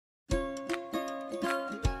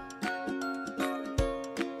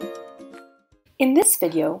In this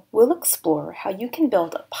video, we'll explore how you can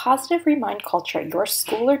build a positive Remind culture at your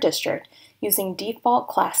school or district using default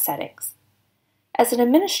class settings. As an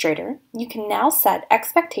administrator, you can now set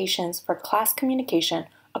expectations for class communication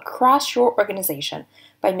across your organization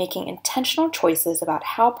by making intentional choices about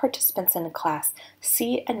how participants in a class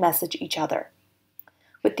see and message each other.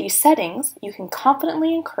 With these settings, you can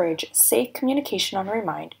confidently encourage safe communication on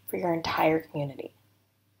Remind for your entire community.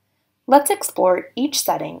 Let's explore each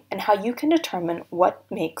setting and how you can determine what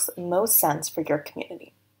makes most sense for your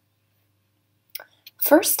community.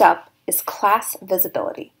 First up is class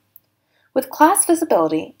visibility. With class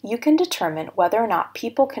visibility, you can determine whether or not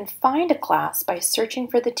people can find a class by searching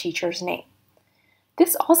for the teacher's name.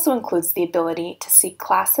 This also includes the ability to see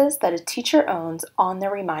classes that a teacher owns on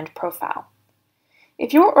their Remind profile.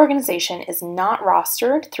 If your organization is not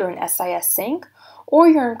rostered through an SIS sync, or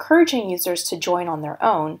you're encouraging users to join on their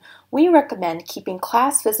own, we recommend keeping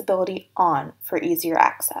class visibility on for easier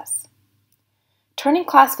access. Turning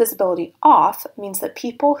class visibility off means that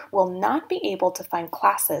people will not be able to find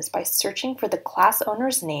classes by searching for the class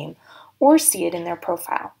owner's name or see it in their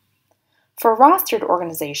profile. For rostered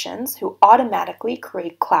organizations who automatically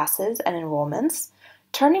create classes and enrollments,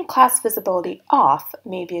 turning class visibility off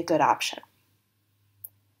may be a good option.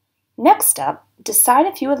 Next up, decide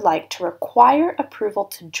if you would like to require approval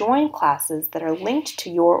to join classes that are linked to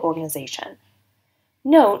your organization.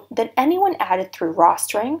 Note that anyone added through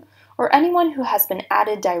rostering or anyone who has been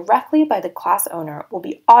added directly by the class owner will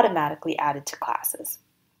be automatically added to classes.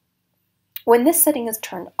 When this setting is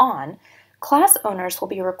turned on, class owners will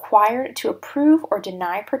be required to approve or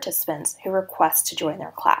deny participants who request to join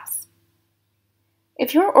their class.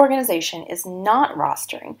 If your organization is not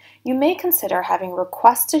rostering, you may consider having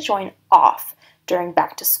requests to join off during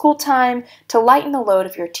back-to-school time to lighten the load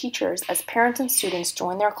of your teachers as parents and students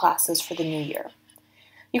join their classes for the new year.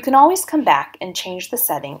 You can always come back and change the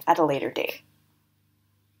setting at a later date.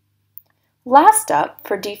 Last up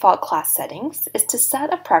for default class settings is to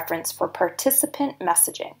set a preference for participant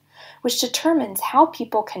messaging, which determines how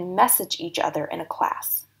people can message each other in a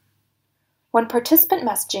class. When participant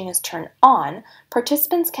messaging is turned on,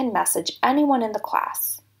 participants can message anyone in the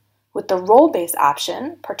class. With the role-based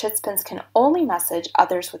option, participants can only message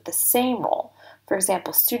others with the same role, for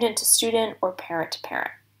example, student to student or parent to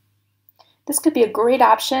parent. This could be a great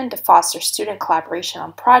option to foster student collaboration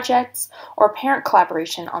on projects or parent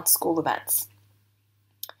collaboration on school events.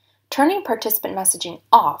 Turning participant messaging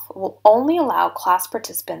off will only allow class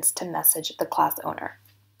participants to message the class owner.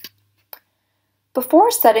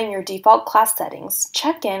 Before setting your default class settings,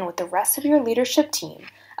 check in with the rest of your leadership team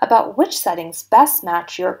about which settings best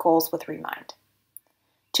match your goals with Remind.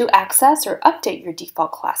 To access or update your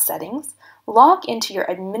default class settings, log into your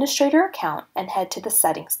administrator account and head to the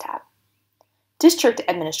Settings tab. District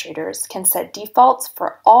administrators can set defaults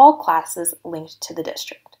for all classes linked to the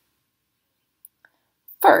district.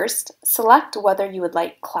 First, select whether you would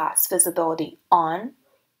like class visibility on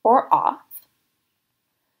or off.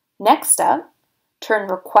 Next up, turn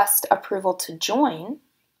Request Approval to Join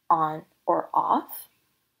on or off.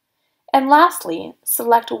 And lastly,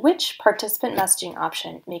 select which participant messaging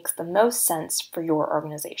option makes the most sense for your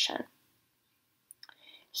organization.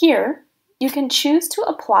 Here, you can choose to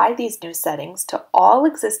apply these new settings to all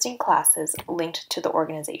existing classes linked to the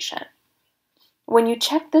organization. When you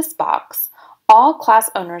check this box, all class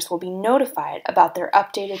owners will be notified about their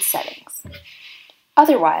updated settings.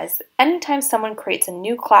 Otherwise, anytime someone creates a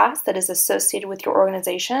new class that is associated with your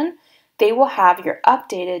organization, they will have your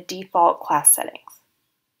updated default class settings.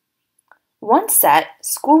 Once set,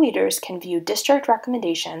 school leaders can view district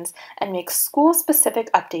recommendations and make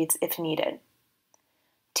school-specific updates if needed.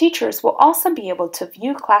 Teachers will also be able to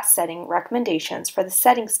view class setting recommendations for the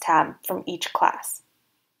Settings tab from each class.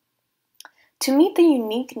 To meet the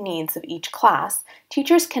unique needs of each class,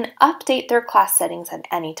 teachers can update their class settings at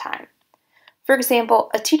any time. For example,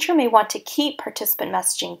 a teacher may want to keep participant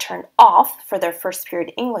messaging turned off for their first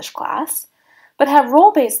period English class, but have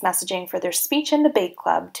role-based messaging for their speech and debate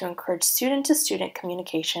club to encourage student-to-student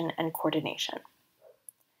communication and coordination.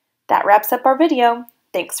 That wraps up our video.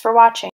 Thanks for watching.